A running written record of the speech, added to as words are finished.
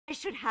I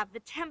should have the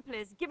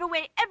Templars give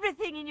away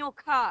everything in your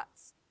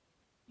carts.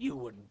 You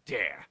wouldn't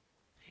dare.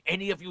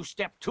 Any of you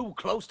step too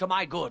close to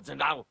my goods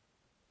and I'll...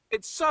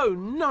 It's so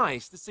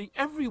nice to see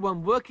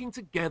everyone working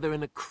together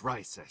in a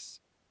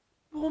crisis.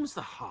 Warms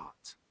the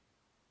heart.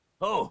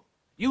 Oh,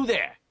 you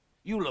there.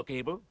 You look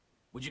able.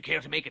 Would you care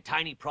to make a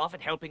tiny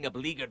profit helping a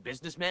beleaguered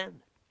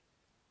businessman?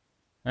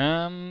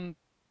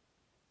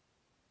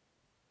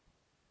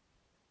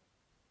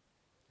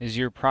 Is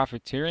your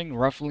profiteering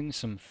ruffling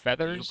some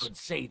feathers? You could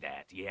say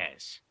that,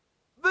 yes.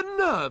 The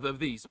nerve of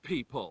these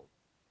people!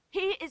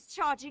 He is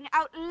charging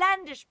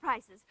outlandish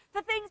prices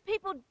for things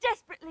people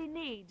desperately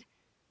need.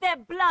 Their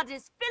blood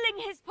is filling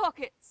his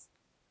pockets.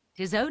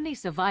 'Tis only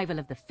survival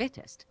of the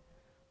fittest.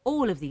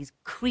 All of these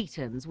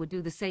cretins would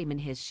do the same in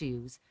his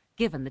shoes,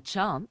 given the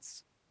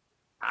chance.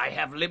 I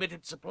have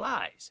limited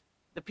supplies.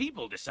 The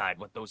people decide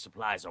what those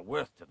supplies are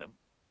worth to them.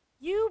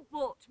 You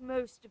bought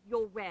most of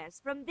your wares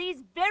from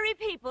these very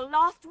people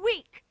last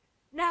week.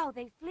 Now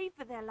they flee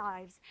for their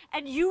lives,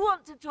 and you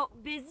want to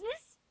talk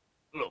business?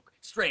 Look,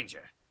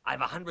 stranger, I've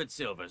 100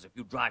 silvers if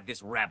you drive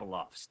this rabble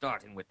off,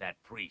 starting with that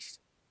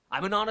priest.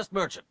 I'm an honest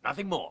merchant,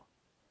 nothing more.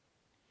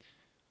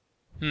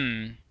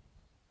 You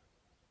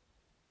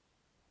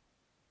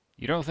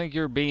don't think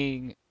you're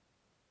being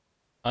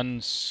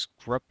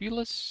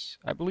unscrupulous,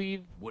 I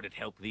believe? Would it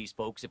help these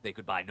folks if they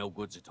could buy no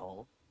goods at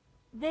all?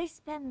 They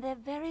spend their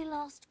very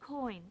last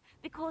coin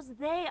because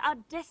they are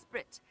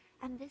desperate,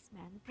 and this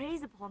man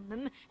preys upon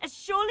them as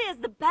surely as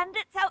the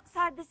bandits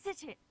outside the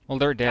city. Well,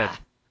 they're dead.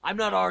 I'm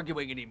not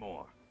arguing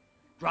anymore.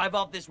 Drive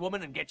off this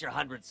woman and get your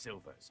 100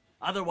 silvers.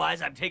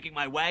 Otherwise, I'm taking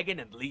my wagon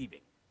and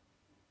leaving.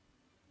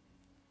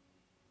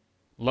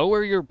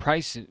 Lower your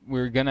prices.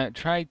 We're gonna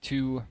try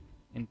to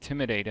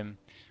intimidate him.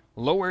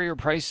 Lower your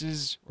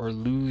prices or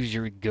lose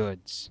your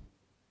goods.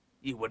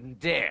 You wouldn't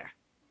dare.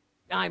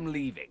 I'm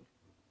leaving.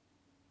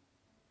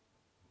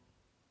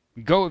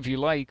 Go if you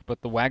like,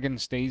 but the wagon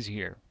stays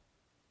here.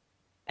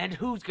 And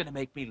who's gonna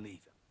make me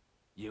leave him?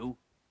 You?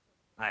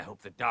 I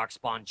hope the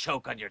Darkspawn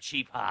choke on your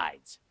cheap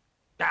hides.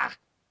 Ah!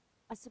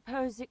 I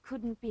suppose it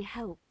couldn't be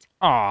helped.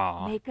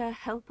 Aww. Maker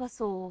help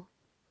us all.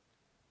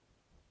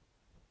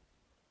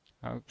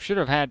 I should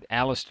have had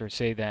Alistair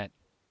say that.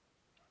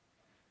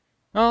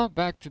 Oh,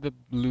 back to the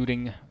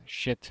looting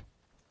shit.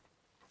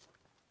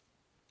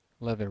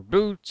 Leather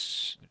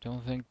boots. I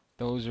don't think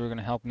those are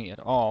gonna help me at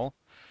all.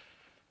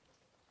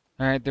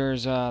 Alright,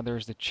 there's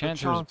the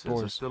Chanter's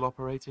Chanters are still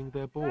operating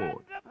their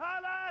board.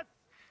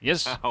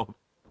 Yes. Ow.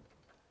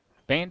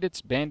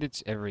 Bandits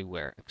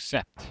everywhere,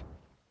 except...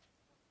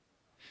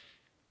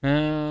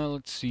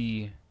 let's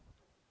see.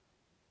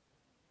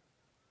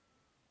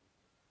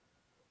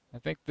 I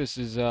think this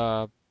is,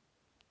 That's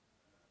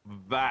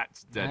I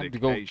dedication. have to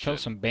go kill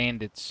some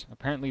bandits.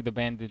 Apparently the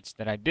bandits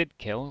that I did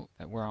kill,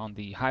 that were on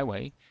the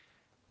highway,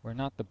 were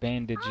not the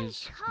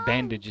bandits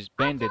that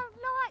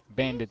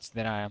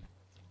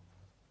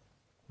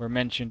were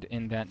mentioned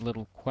in that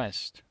little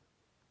quest.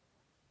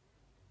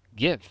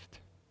 Gift.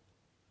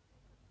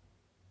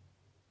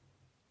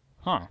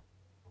 Huh.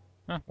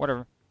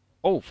 Whatever.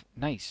 Oh,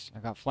 nice. I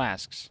got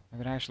flasks. I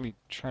could actually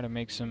try to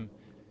make some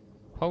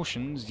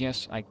potions.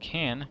 Yes, I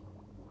can.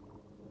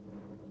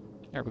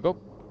 There we go.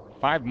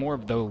 5 more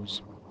of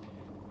those.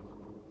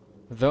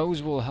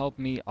 Those will help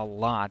me a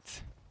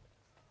lot.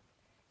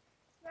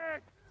 There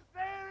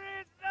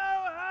is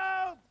no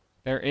hope!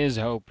 There is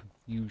hope,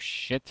 you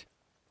shit.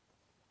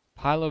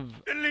 Pile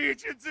of... The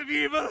legions of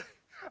evil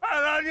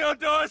are on your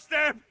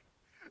doorstep.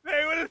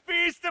 They will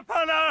feast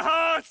upon our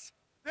hearts.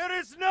 There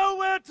is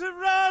nowhere to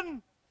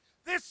run.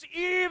 This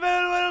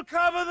evil will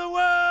cover the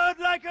world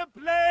like a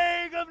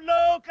plague of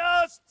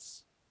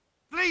locusts.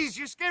 Please,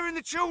 you're scaring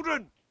the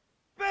children.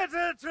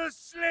 Better to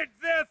slit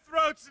their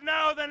throats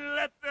now than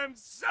let them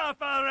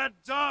suffer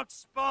at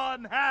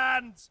Darkspawn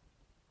hands.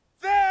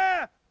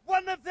 There!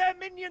 One of their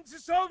minions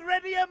is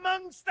already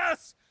amongst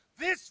us.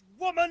 This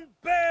woman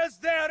bears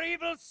their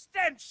evil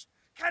stench.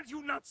 Can't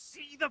you not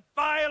see the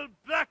vile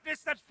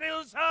blackness that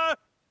fills her?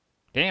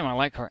 Damn, I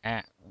like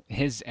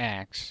his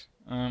axe.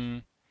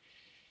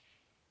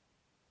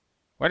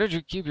 Why did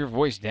you keep your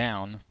voice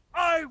down?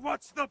 I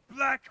watch the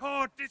Black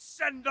Horde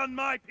descend on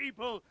my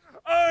people.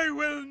 I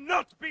will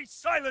not be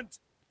silent.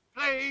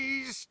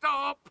 Please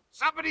stop!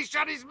 Somebody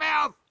shut his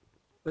mouth!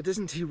 But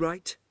isn't he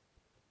right?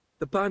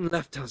 The ban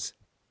left us.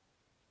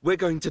 We're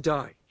going to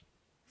die.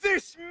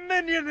 This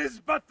minion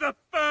is but the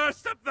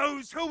first of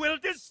those who will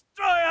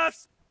destroy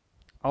us!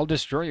 I'll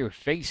destroy your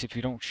face if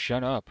you don't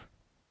shut up.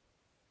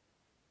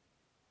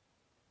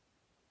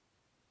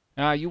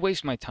 You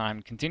waste my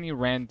time. Continue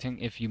ranting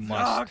if you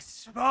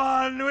must.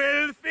 Darkspawn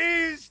will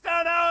feast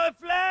on our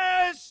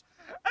flesh!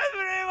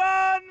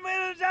 Everyone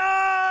will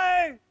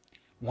die!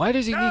 Why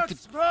does he need to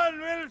Darkspawn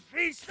will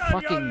feast on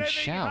your fucking living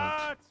shout?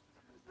 hearts!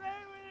 They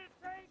will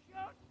take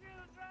your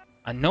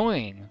children!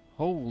 Annoying.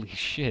 Holy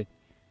shit.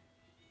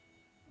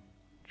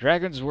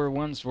 Dragons were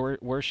once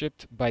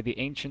worshipped by the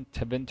ancient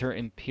Tevinter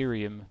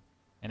Imperium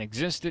and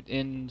existed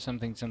in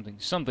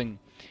something.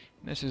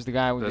 This is the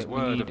guy There's that we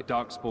word need of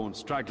Darkspawn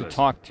stragglers, to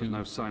talk to. but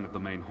no sign of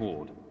the main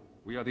horde.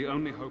 We are the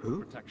only hope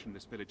Who? of protection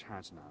this village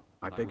has now.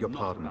 I and beg will your not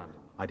pardon. abandon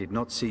them. I did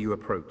not see you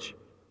approach.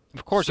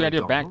 Of course, you Sir had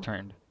your back Donald?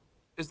 turned.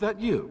 Is that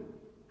you?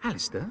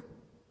 Alistair?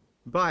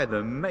 By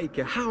the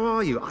Maker, how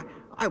are you?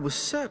 I was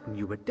certain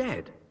you were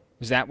dead.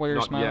 Is that why you're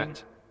Not smiling?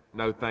 yet.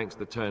 No thanks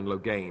to Turn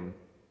Loghain.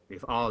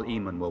 If Arl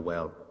Eamon were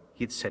well,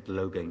 he'd set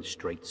Loghain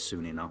straight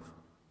soon enough.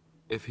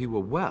 If he were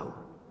well?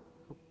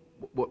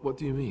 What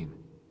do you mean?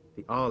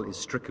 The Arl is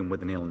stricken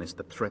with an illness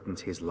that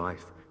threatens his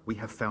life. We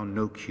have found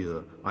no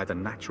cure, either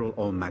natural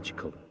or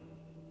magical.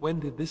 When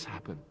did this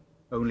happen?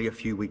 Only a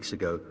few weeks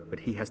ago, but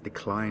he has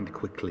declined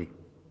quickly.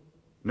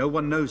 No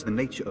one knows the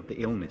nature of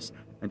the illness,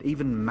 and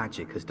even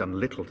magic has done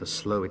little to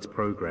slow its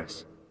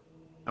progress.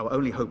 Our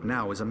only hope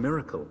now is a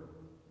miracle.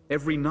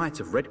 Every knight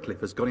of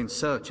Redcliffe has gone in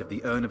search of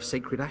the Urn of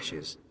Sacred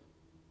Ashes.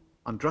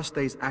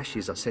 Andraste's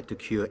ashes are said to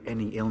cure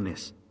any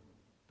illness,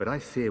 but I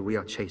fear we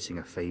are chasing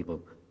a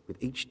fable.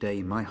 With each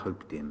day, my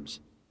hope dims.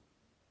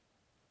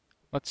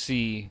 Let's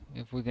see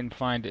if we can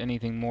find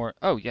anything more.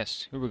 Oh,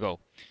 yes, here we go.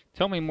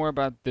 Tell me more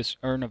about this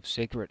Urn of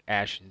Sacred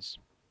Ashes.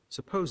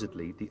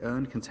 Supposedly, the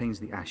urn contains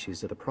the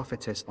ashes of the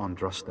prophetess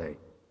Andraste.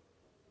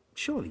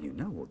 Surely you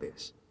know all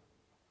this.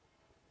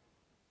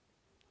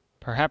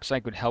 Perhaps I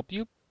could help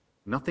you?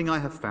 Nothing I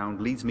have found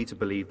leads me to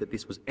believe that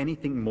this was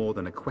anything more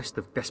than a quest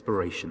of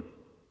desperation.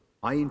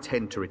 I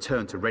intend to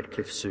return to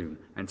Redcliffe soon,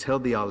 and tell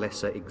the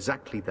Arlessa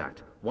exactly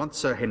that, once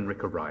Sir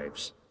Henrik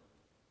arrives.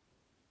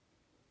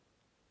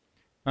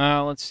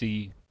 Let's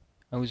see.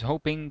 I was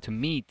hoping to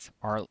meet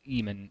Arl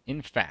Eamon,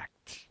 in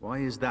fact. Why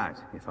is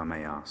that, if I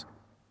may ask?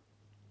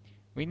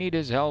 We need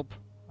his help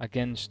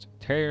against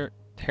Tern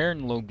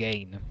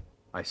Loghain.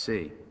 I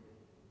see.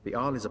 The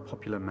Arl is a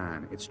popular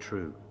man, it's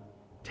true.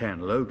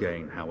 Tern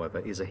Loghain, however,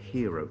 is a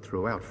hero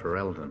throughout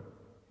Ferelden.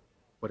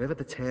 Whatever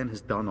the Tern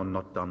has done or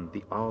not done,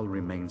 the Arl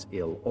remains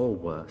ill, or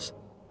worse.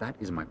 That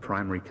is my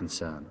primary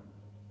concern.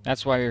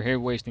 That's why you're here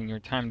wasting your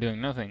time doing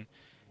nothing.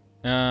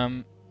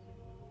 Do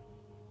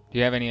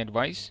you have any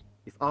advice?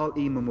 If Arl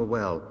Eamon were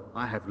well,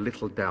 I have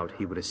little doubt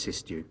he would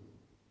assist you.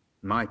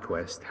 My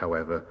quest,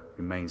 however,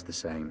 remains the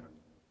same.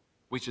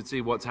 We should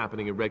see what's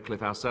happening in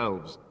Redcliffe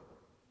ourselves.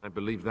 I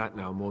believe that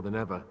now more than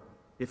ever.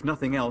 If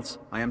nothing else,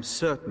 I am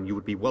certain you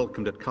would be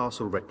welcomed at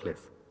Castle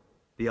Redcliffe.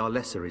 The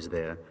Arlessa is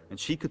there, and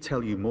she could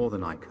tell you more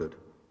than I could.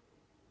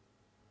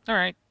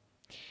 Alright.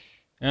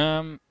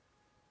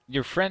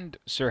 Your friend,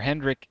 Sir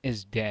Henrik,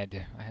 is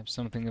dead. I have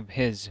something of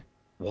his.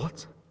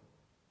 What?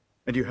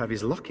 And you have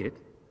his locket?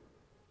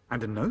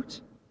 And a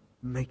note?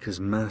 Maker's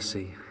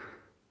mercy.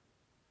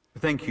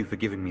 Thank you for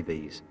giving me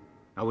these.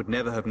 I would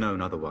never have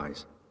known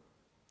otherwise.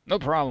 No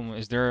problem.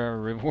 Is there a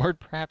reward,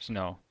 perhaps?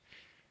 No.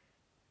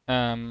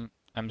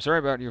 I'm sorry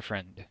about your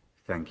friend.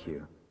 Thank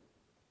you.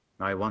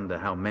 I wonder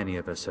how many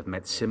of us have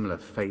met similar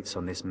fates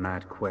on this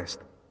mad quest.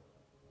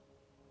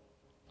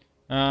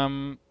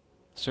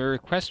 So a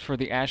request for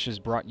the ashes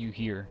brought you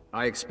here.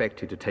 I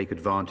expected to take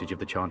advantage of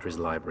the Chantry's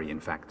library, in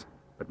fact.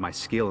 But my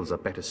skills are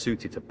better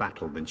suited to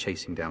battle than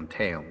chasing down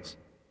tales.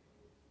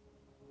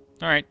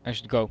 Alright, I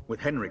should go. With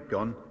Henrik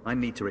gone, I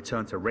need to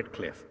return to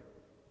Redcliffe.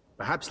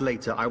 Perhaps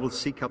later I will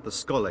seek out the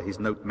scholar his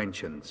note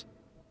mentions.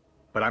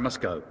 But I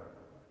must go.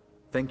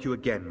 Thank you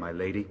again, my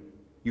lady.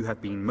 You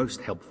have been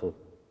most helpful.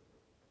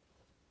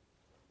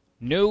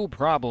 No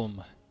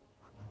problem.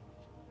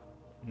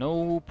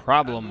 No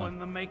problem. And when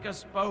the Maker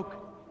spoke,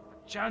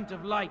 a chant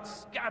of light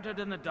scattered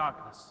in the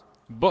darkness.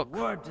 Book.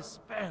 Word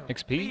dispelled.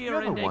 XP? Fear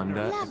Ever and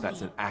wonder ignorance. if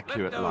that's an Let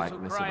accurate those who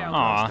likeness of cry out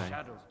Aw. to the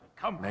shadows be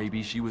comforted.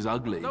 Maybe she was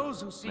ugly.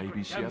 Those who seek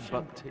Maybe she had redemption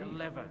buck be teeth.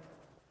 delivered.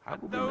 How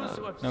But will we those know?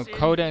 who have No, sinned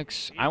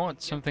Codex. be I want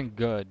forgiven. something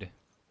good.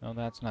 No,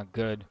 that's not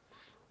good.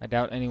 I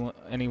doubt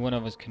any one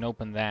of us can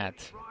open that.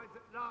 Rise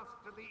at last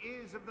to the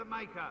ears of the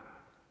Maker.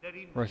 Let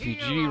him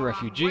Refugee, hear our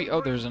refugee. Oh,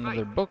 there's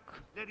unwavering another faith.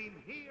 book. Let him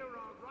hear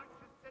our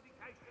righteous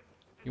dedication.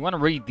 You want to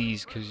read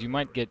these because you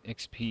might get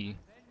XP.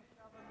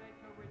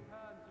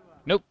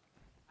 Nope.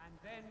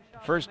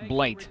 First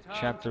Blight,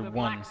 Chapter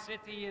 1.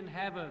 City in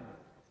heaven,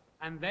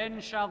 and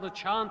then shall the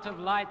chant of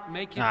light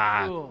make it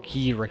Ah, pure.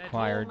 key Let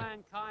required. all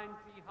mankind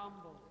be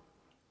humble.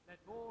 Let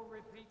all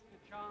repeat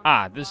the chant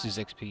Ah, of this light. is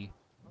XP.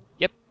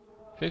 Yep.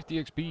 50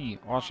 XP.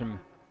 Awesome.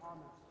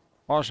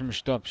 Awesome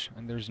stuff.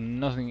 And there's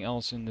nothing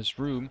else in this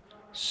room.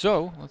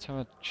 So, let's have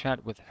a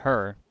chat with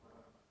her.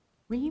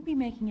 Will you be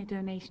making a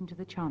donation to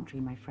the Chantry,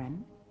 my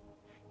friend?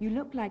 You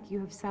look like you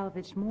have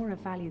salvaged more of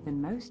value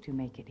than most who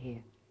make it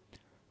here.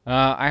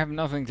 I have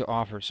nothing to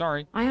offer.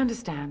 Sorry. I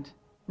understand.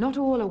 Not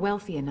all are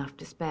wealthy enough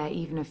to spare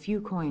even a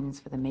few coins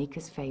for the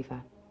Maker's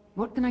favor.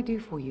 What can I do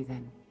for you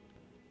then?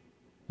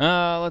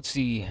 Let's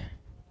see.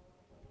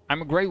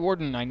 I'm a Grey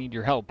Warden. I need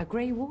your help. A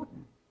Grey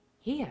Warden?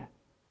 Here?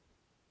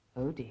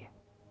 Oh dear.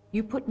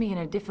 You put me in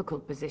a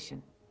difficult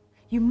position.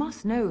 You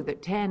must know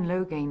that Tern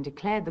Loghain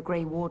declared the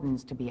Grey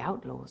Wardens to be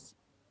outlaws.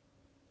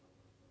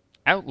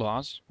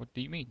 Outlaws? What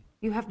do you mean?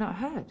 You have not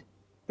heard.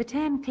 The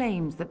Tern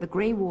claims that the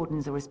Grey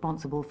Wardens are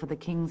responsible for the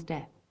King's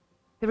death.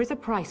 There is a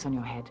price on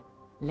your head.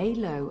 Lay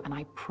low, and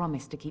I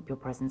promise to keep your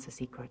presence a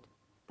secret.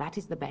 That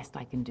is the best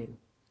I can do.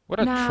 What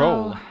a Now,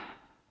 troll.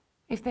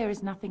 if there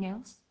is nothing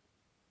else...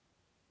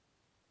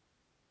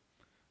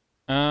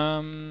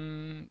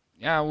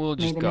 Yeah, we'll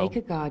May just the go.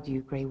 Maker guard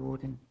you, Grey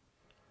Warden.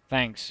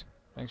 Thanks.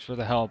 Thanks for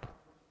the help.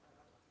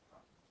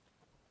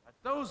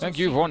 Those Thank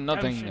who you seek for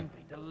redemption nothing.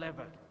 be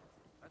delivered.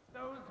 Let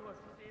those who have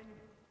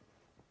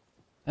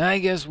sinned I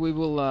guess we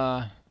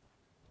will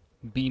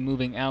be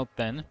moving out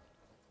then.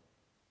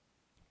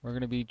 We're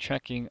gonna be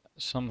checking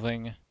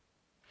something.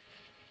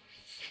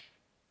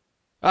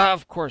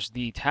 Of course,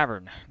 the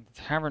tavern.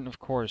 The tavern, of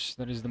course,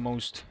 that is the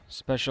most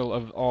special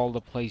of all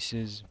the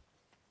places.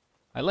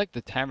 I like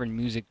the tavern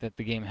music that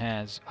the game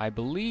has. I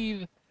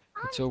believe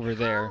it's over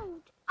there.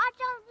 I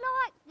don't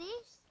like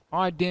this.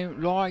 I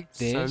don't like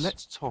this. So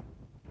let's talk.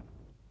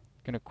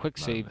 Gonna quick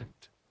save.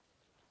 Moment.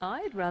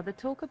 I'd rather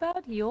talk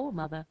about your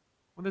mother.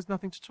 Well, there's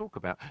nothing to talk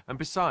about. And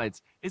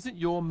besides, isn't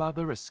your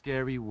mother a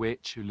scary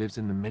witch who lives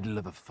in the middle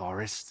of a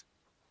forest?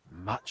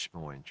 Much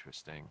more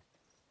interesting.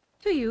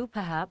 To you,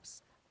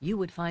 perhaps. You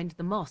would find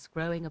the moss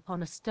growing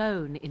upon a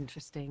stone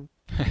interesting.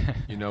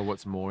 You know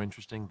what's more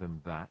interesting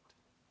than that?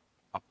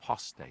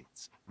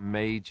 Apostates,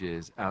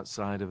 mages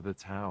outside of the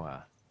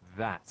tower.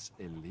 That's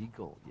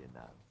illegal, you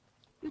know.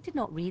 You did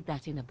not read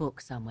that in a book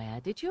somewhere,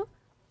 did you?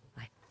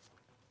 I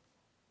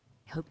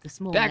hope the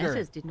small Dagger.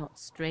 letters did not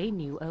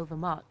strain you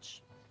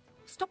overmuch.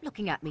 Stop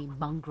looking at me,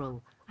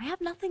 mongrel. I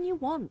have nothing you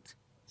want.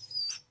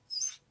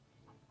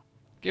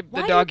 Give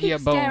the Why doggy do you a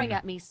keep bone. staring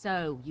at me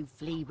so, you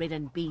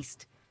flea-ridden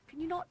beast? Can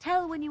you not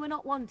tell when you are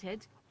not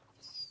wanted?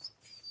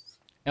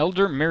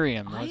 Elder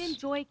Miriam. I Let's...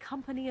 enjoy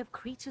company of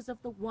creatures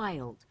of the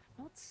wild,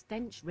 not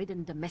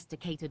stench-ridden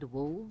domesticated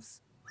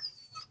wolves.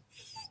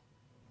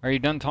 Are you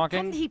done And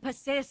talking? he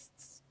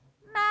persists.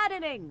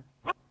 Maddening!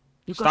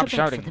 You Stop got a bed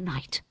shouting. for the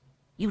night.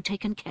 You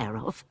taken care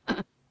of.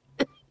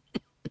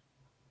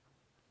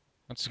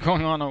 What's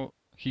going on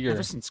here?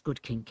 Ever since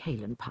good King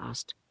Kalen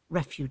passed,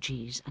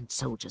 refugees and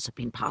soldiers have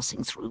been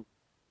passing through.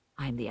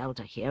 I'm the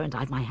elder here, and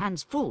I've my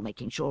hands full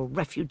making sure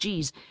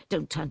refugees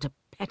don't turn to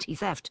petty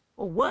theft,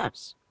 or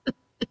worse.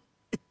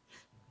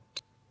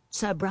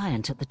 Sir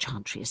Bryant at the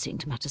Chantry is seeing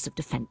to matters of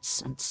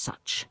defence and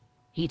such.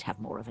 He'd have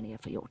more of an ear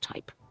for your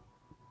type.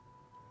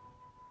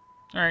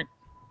 Alright.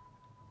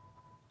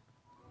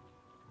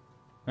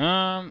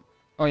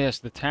 Oh yes,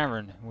 the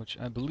tavern, which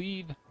I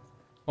believe...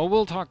 Well,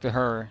 we'll talk to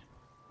her,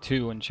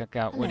 too, and check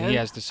out what he Hello,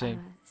 has to say.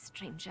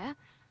 Stranger.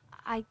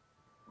 I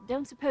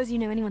don't suppose you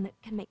know anyone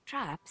that can make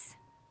traps.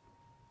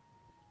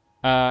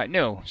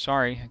 No,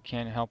 sorry, I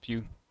can't help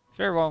you.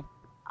 Farewell.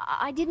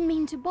 I didn't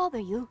mean to bother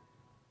you.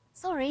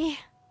 Sorry.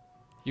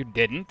 You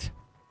didn't?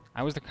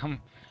 I was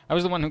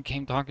the one who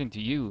came talking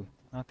to you,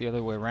 not the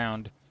other way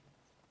around.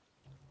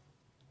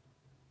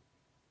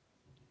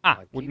 Ah,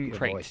 I'd wooden keep your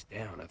crate. voice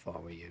down if I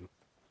were you.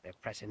 They're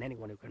pressing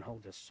anyone who can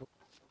hold a sword.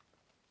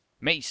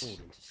 Mace.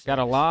 Got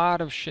a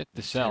lot of shit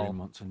to sell. Saren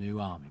wants a new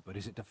army, but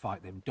is it to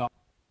fight them dogs?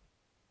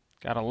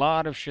 Got a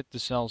lot of shit to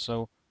sell,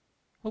 so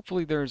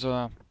hopefully there's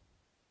a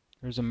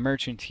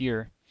merchant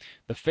here.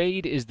 The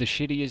Fade is the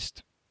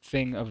shittiest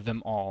thing of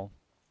them all.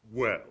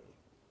 Well,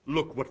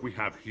 look what we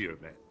have here,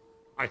 men.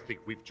 I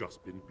think we've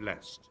just been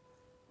blessed.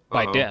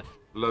 By death.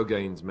 Low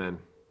gains, men.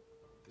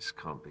 This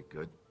can't be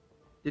good.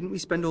 Didn't we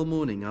spend all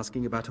morning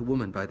asking about a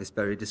woman by this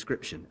very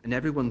description, and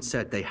everyone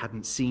said they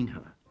hadn't seen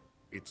her?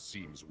 It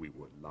seems we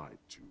were lied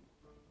to.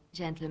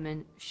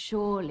 Gentlemen,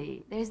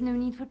 surely there's no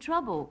need for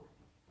trouble.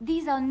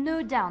 These are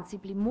no doubt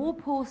simply more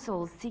poor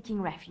souls seeking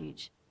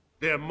refuge.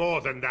 They're more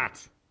than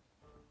that.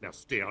 Now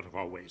stay out of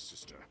our way,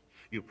 sister.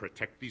 You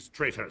protect these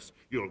traitors,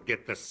 you'll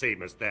get the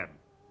same as them.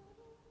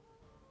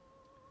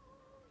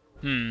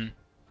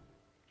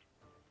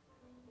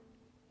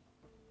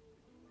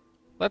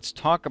 Let's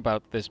talk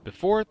about this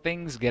before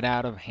things get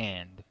out of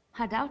hand.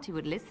 I doubt he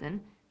would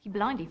listen. He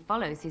blindly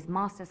follows his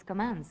master's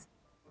commands.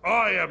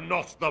 I am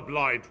not the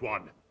blind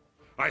one.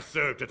 I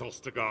served at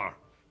Ostagar,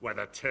 where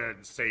the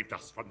Turn saved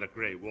us from the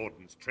Grey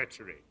Warden's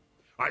treachery.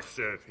 I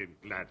serve him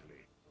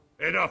gladly.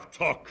 Enough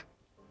talk!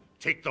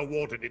 Take the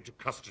Warden into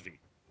custody.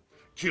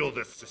 Kill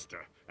this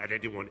sister and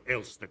anyone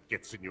else that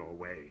gets in your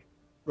way.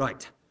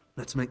 Right.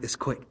 Let's make this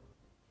quick.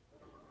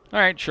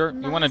 Alright, sure.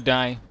 You wanna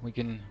die, we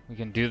can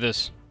do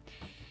this.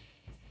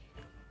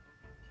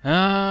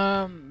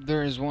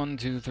 There's 1,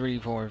 2, 3,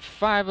 4,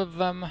 5 of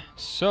them.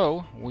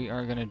 So we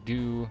are gonna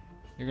do.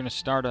 You're gonna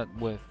start up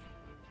with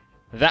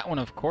that one,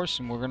 of course,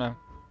 and we're gonna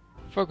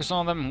focus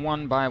on them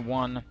one by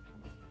one.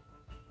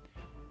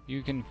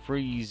 You can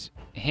freeze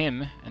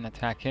him and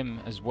attack him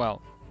as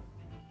well.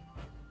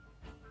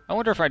 I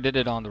wonder if I did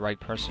it on the right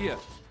person. Yeah.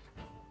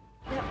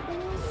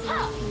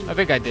 I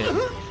think I did.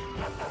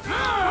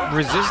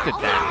 Resisted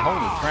that.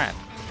 Holy crap.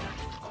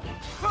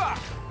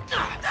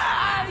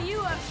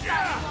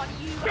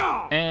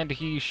 And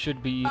he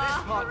should be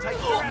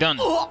done.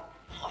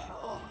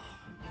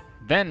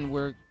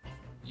 Then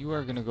you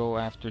are gonna go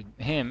after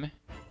him.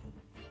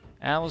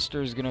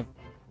 Alistair's gonna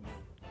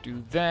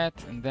do that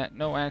and that.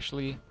 No,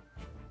 actually,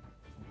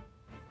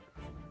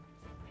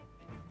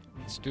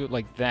 let's do it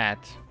like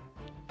that.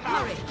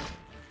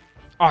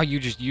 Oh, you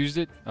just used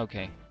it?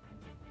 Okay.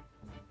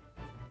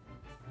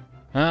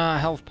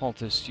 Health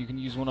poultice. You can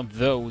use one of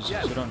those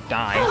so don't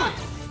die.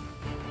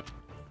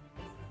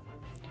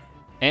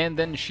 And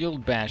then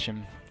shield bash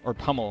him. Or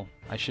pummel,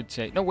 I should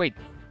say. No, wait.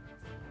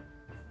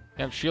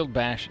 You have shield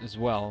bash as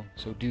well,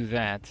 so do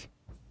that.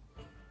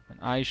 And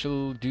I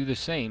shall do the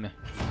same.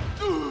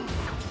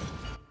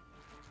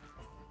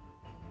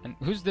 And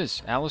who's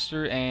this?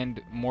 Alistair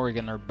and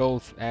Morgan are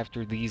both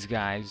after these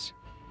guys.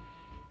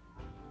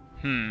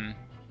 And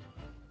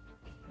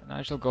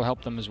I shall go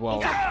help them as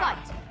well.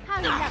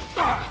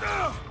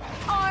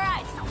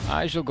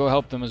 I shall go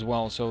help them as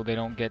well, so they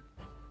don't get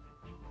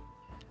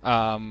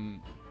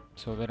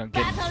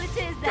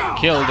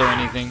killed or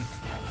anything.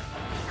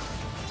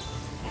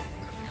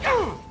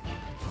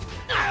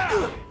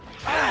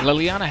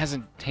 Leliana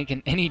hasn't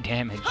taken any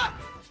damage.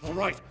 All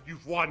right,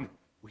 you've won.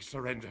 We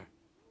surrender.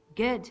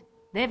 Good.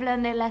 They've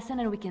learned their lesson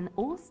and we can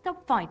all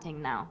stop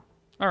fighting now.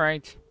 All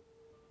right.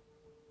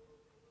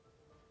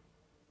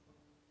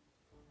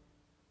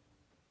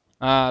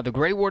 The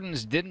Grey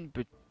Wardens didn't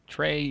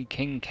betray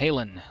King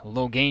Kalen.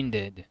 Loghain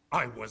did.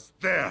 I was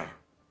there.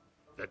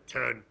 The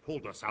Tern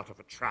pulled us out of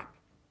a trap.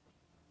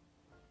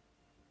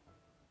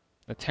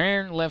 The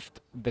Tern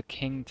left the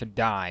king to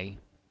die.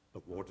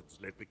 The Wardens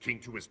led the king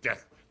to his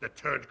death. The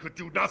Tern could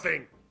do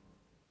nothing.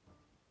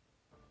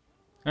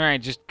 All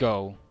right, just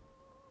go.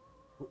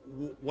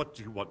 What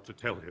do you want to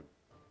tell him?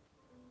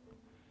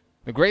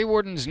 The Grey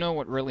Wardens know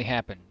what really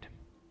happened.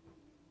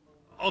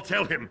 I'll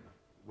tell him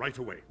right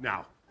away.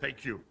 Now,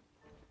 thank you.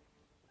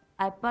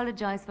 I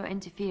apologize for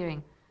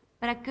interfering,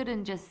 but I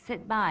couldn't just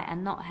sit by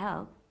and not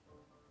help.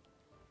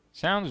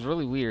 Sounds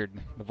really weird,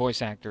 the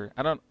voice actor.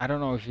 I don't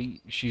know if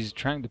she's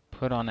trying to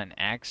put on an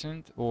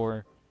accent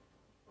or...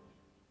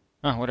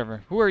 Oh,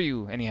 whatever. Who are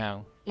you,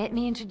 anyhow? Let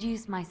me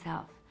introduce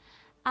myself.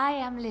 I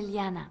am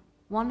Leliana,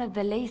 one of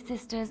the lay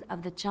sisters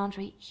of the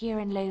Chantry here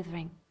in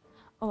Lothering.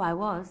 Oh, I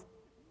was.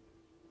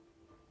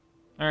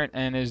 Alright,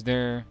 and is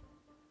there...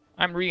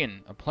 I'm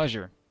Rian, a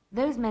pleasure.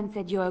 Those men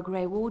said you're a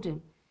Grey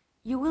Warden.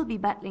 You will be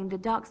battling the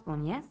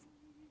Darkspawn, yes?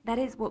 That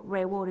is what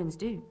Grey Wardens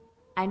do.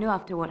 I know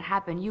after what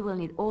happened, you will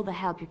need all the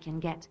help you can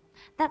get.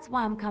 That's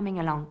why I'm coming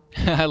along.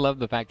 I love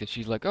the fact that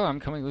she's like, oh, I'm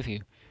coming with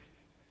you.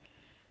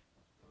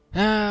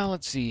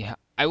 Let's see.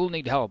 I will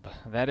need help.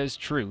 That is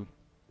true.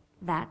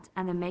 That,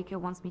 and the Maker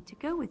wants me to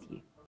go with you.